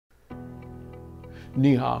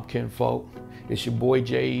Niham kinfolk. It's your boy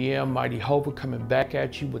JEM, Mighty Hover, coming back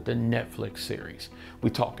at you with the Netflix series. We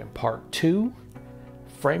talking part 2,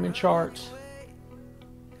 framing charts.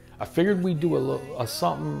 I figured we'd do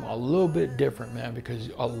something a little bit different, man, because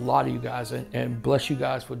a lot of you guys, and bless you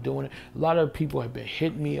guys for doing it, a lot of people have been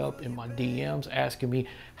hitting me up in my DMs asking me,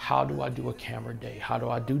 how do I do a camera day? How do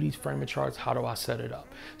I do these framing charts? How do I set it up?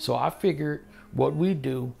 So I figured what we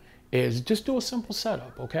do is just do a simple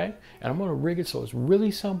setup, okay? And I'm gonna rig it so it's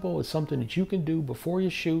really simple. It's something that you can do before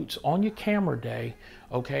your shoots on your camera day,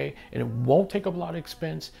 okay? And it won't take up a lot of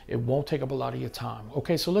expense. It won't take up a lot of your time.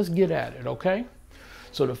 Okay, so let's get at it, okay?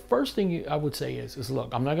 So the first thing I would say is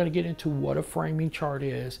look, I'm not gonna get into what a framing chart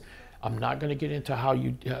is. I'm not gonna get into how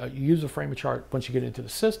you use a framing chart once you get into the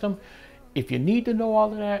system. If you need to know all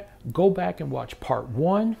of that, go back and watch part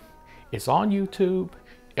 1. It's on YouTube.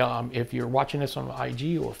 If you're watching this on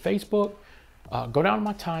IG or Facebook, go down to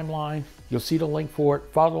my timeline. You'll see the link for it.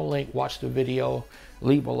 Follow the link, watch the video,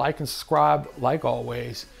 leave a like and subscribe like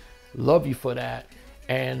always. Love you for that.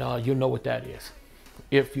 And you'll know what that is.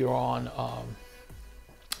 If you're on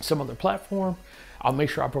some other platform, I'll make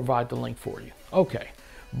sure I provide the link for you. Okay,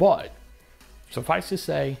 but suffice to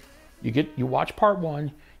say, you watch part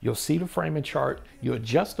 1, you'll see the framing chart, you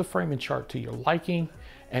adjust the framing chart to your liking,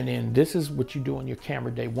 and then this is what you do on your camera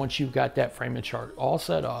day. Once you've got that framing chart all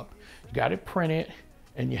set up, you got it printed,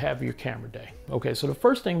 and you have your camera day. Okay, so the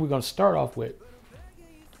first thing we're gonna start off with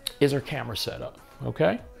is our camera setup,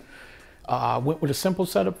 okay? I went with a simple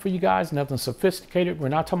setup for you guys, nothing sophisticated. We're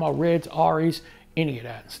not talking about Reds, Aries, any of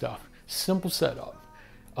that stuff. Simple setup.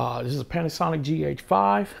 This is a Panasonic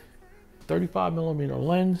GH5, 35mm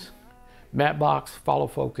lens, matte box, follow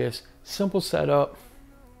focus, simple setup.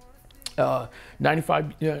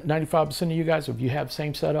 95% of you guys, if you have the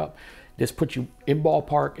same setup, this puts you in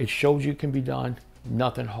ballpark. It shows you can be done,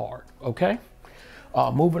 nothing hard, okay?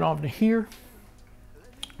 Moving on to here,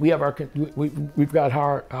 we have our, we've got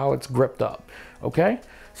how it's gripped up, okay?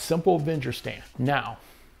 Simple Avenger stand. Now,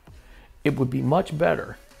 it would be much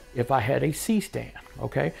better if I had a C stand,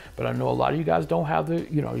 okay? But I know a lot of you guys don't have the,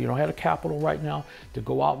 you don't have the capital right now to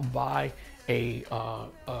go out and buy a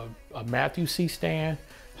Matthew C stand.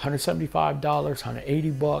 $175,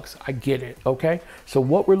 $180, I get it, okay? So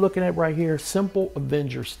what we're looking at right here, simple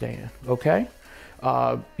Avenger stand, okay?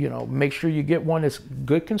 Make sure you get one that's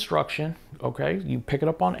good construction, okay? You pick it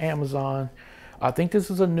up on Amazon. I think this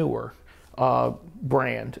is a newer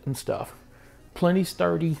brand and stuff. Plenty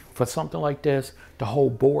sturdy for something like this to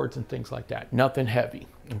hold boards and things like that. Nothing heavy,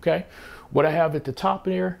 okay? What I have at the top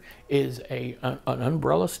there is an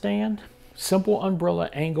umbrella stand. Simple umbrella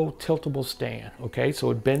angle tiltable stand, okay?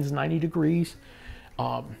 So it bends 90 degrees.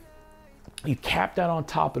 You cap that on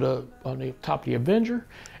top of the Avenger,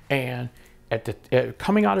 and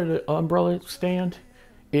coming out of the umbrella stand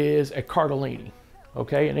is a Cardellini,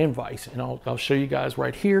 okay? An invice, and I'll show you guys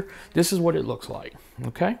right here. This is what it looks like,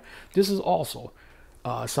 okay? This is also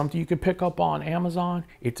something you can pick up on Amazon.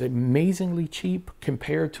 It's amazingly cheap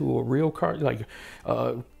compared to a real Cardellini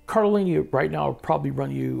right now will probably run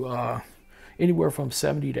you anywhere from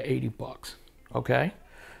 70 to 80 bucks, okay?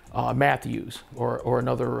 Matthews or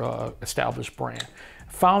another established brand.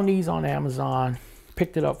 Found these on Amazon,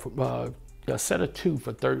 picked it up for a set of 2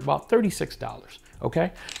 for about $36,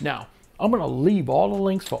 okay? Now, I'm gonna leave all the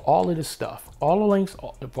links for all of this stuff. All the links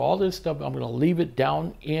for all this stuff, I'm gonna leave it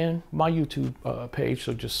down in my YouTube page,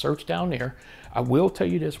 so just search down there. I will tell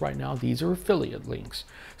you this right now, these are affiliate links.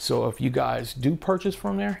 So if you guys do purchase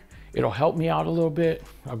from there, it'll help me out a little bit.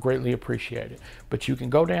 I greatly appreciate it. But you can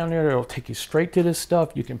go down there, it'll take you straight to this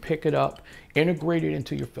stuff. You can pick it up, integrate it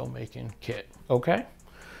into your filmmaking kit, okay?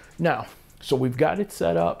 Now, so we've got it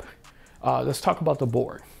set up. Let's talk about the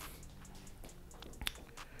board.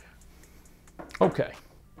 Okay.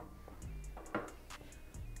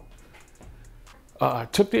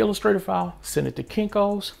 Took the Illustrator file, sent it to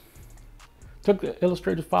Kinko's. Took the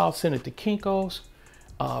Illustrator file, sent it to Kinko's.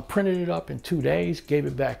 Printed it up in 2 days, gave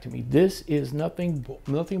it back to me. This is nothing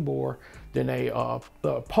more than a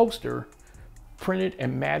poster printed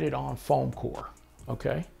and matted on foam core,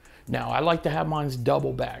 okay? Now, I like to have mine's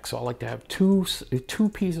double back, so I like to have two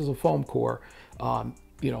pieces of foam core,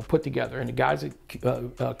 put together. And the guys at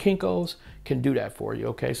Kinko's can do that for you,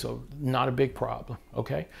 okay? So not a big problem,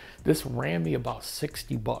 okay? This ran me about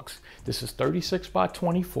 60 bucks. This is 36 by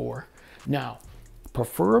 24. Now,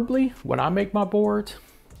 preferably when I make my boards,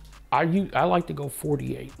 I like to go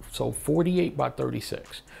 48, so 48 by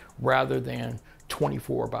 36 rather than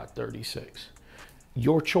 24 by 36.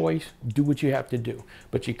 Your choice, do what you have to do.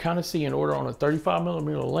 But you kind of see, in order on a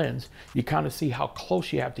 35mm lens, you kind of see how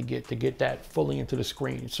close you have to get that fully into the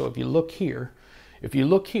screen. So if you look here, If you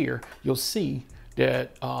look here, you'll see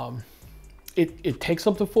that it takes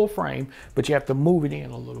up the full frame, but you have to move it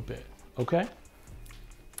in a little bit, okay?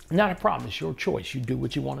 Not a problem, it's your choice. You do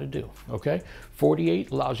what you want to do, okay?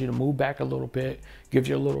 48 allows you to move back a little bit, gives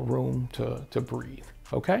you a little room to breathe,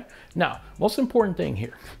 okay? Now, most important thing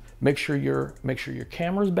here, make sure your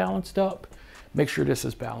camera's balanced up. Make sure this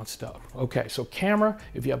is balanced up. Okay, so camera,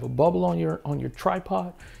 if you have a bubble on your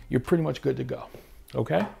tripod, you're pretty much good to go,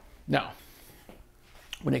 okay? Now,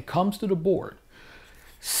 when it comes to the board,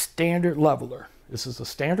 standard leveler. This is a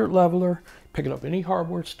standard leveler. Pick it up any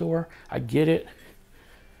hardware store. I get it.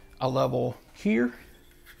 I level here,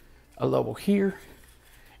 I level here,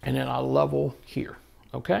 and then I level here,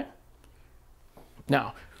 okay?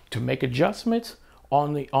 Now, to make adjustments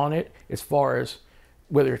on it, as far as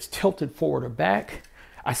whether it's tilted forward or back,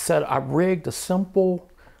 I just rigged a simple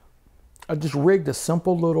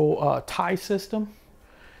little tie system.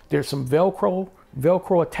 There's some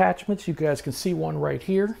Velcro attachments. You guys can see one right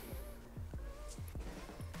here.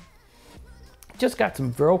 Just got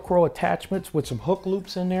some Velcro attachments with some hook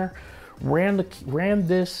loops in there. Ran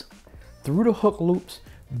this through the hook loops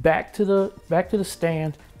back to the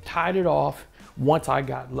stand, tied it off once I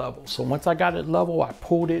got level. So once I got it level, I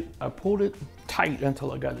pulled it tight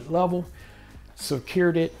until I got it level,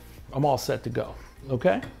 secured it. I'm all set to go.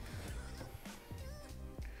 Okay.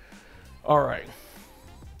 All right.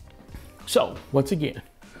 So once again,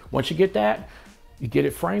 once you get that, you get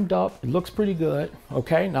it framed up, it looks pretty good,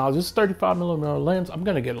 okay? Now this 35mm lens, I'm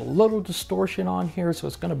gonna get a little distortion on here, so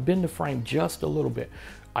it's gonna bend the frame just a little bit.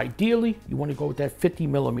 Ideally, you wanna go with that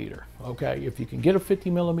 50mm, okay? If you can get a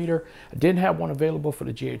 50mm, I didn't have one available for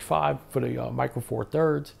the GH5, for the Micro Four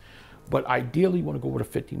Thirds, but ideally you wanna go with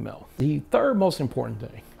a 50mm. The third most important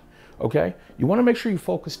thing, okay? You wanna make sure you're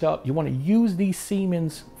focused up. You wanna use these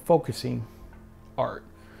Siemens focusing art,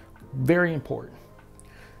 very important.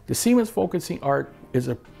 The Siemens focusing art is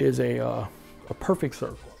a perfect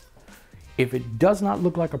circle. If it does not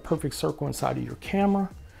look like a perfect circle inside of your camera,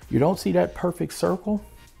 you don't see that perfect circle,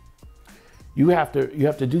 you have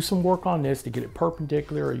to do some work on this to get it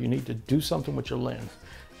perpendicular, or you need to do something with your lens.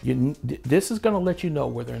 This is going to let you know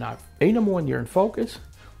whether or not, A, number one, you're in focus,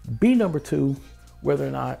 B, number two, whether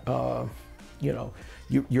or not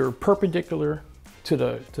you're perpendicular to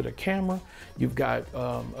the camera, you've got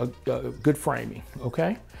a good framing,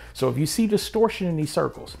 okay? So if you see distortion in these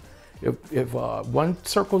circles, if one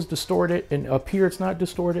circle is distorted and up here it's not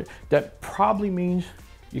distorted, that probably means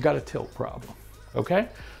you got a tilt problem, okay?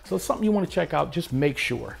 So it's something you want to check out. Just make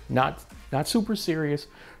sure, not super serious.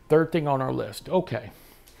 Third thing on our list. Okay,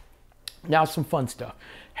 now some fun stuff.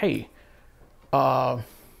 Hey, this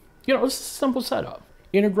is a simple setup.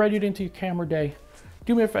 Integrate it into your camera day.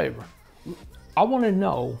 Do me a favor. I want to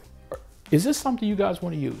know, is this something you guys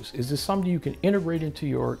want to use? Is this something you can integrate into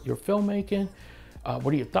your filmmaking?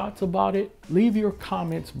 What are your thoughts about it? Leave your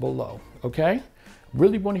comments below, okay?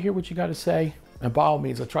 Really want to hear what you got to say. And by all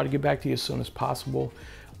means, I'll try to get back to you as soon as possible.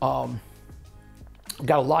 Got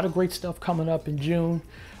a lot of great stuff coming up in June.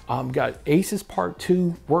 Got ACES Part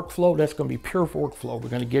 2 workflow. That's going to be pure workflow. We're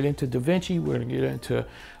going to get into DaVinci. We're going to get into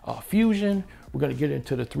Fusion. We're going to get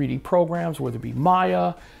into the 3D programs, whether it be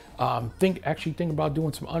Maya. Think about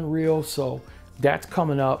doing some Unreal. So that's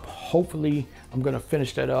coming up. Hopefully I'm going to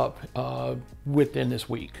finish that up within this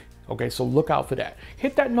week. Okay, so look out for that.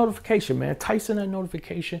 Hit that notification, man. Tyson that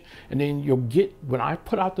notification, and then you'll get, when I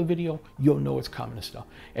put out the video, you'll know it's coming and stuff.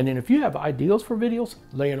 And then if you have ideas for videos,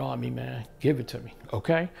 lay it on me, man. Give it to me,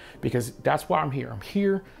 okay? Because that's why I'm here. I'm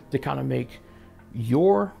here to kind of make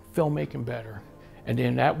your filmmaking better. And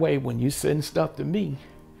then that way, when you send stuff to me,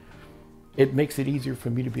 it makes it easier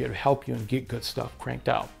for me to be able to help you and get good stuff cranked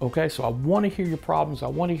out, okay? So I want to hear your problems. I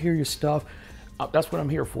want to hear your stuff. That's what I'm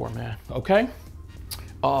here for, man, okay?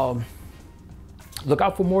 Look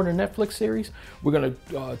out for more of the Netflix series. We're going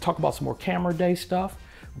to talk about some more camera day stuff.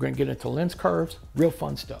 We're going to get into lens curves, real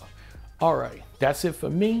fun stuff. All right, that's it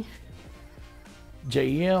for me.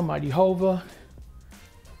 JEM, Mighty Hova,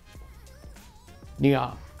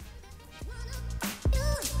 Neon.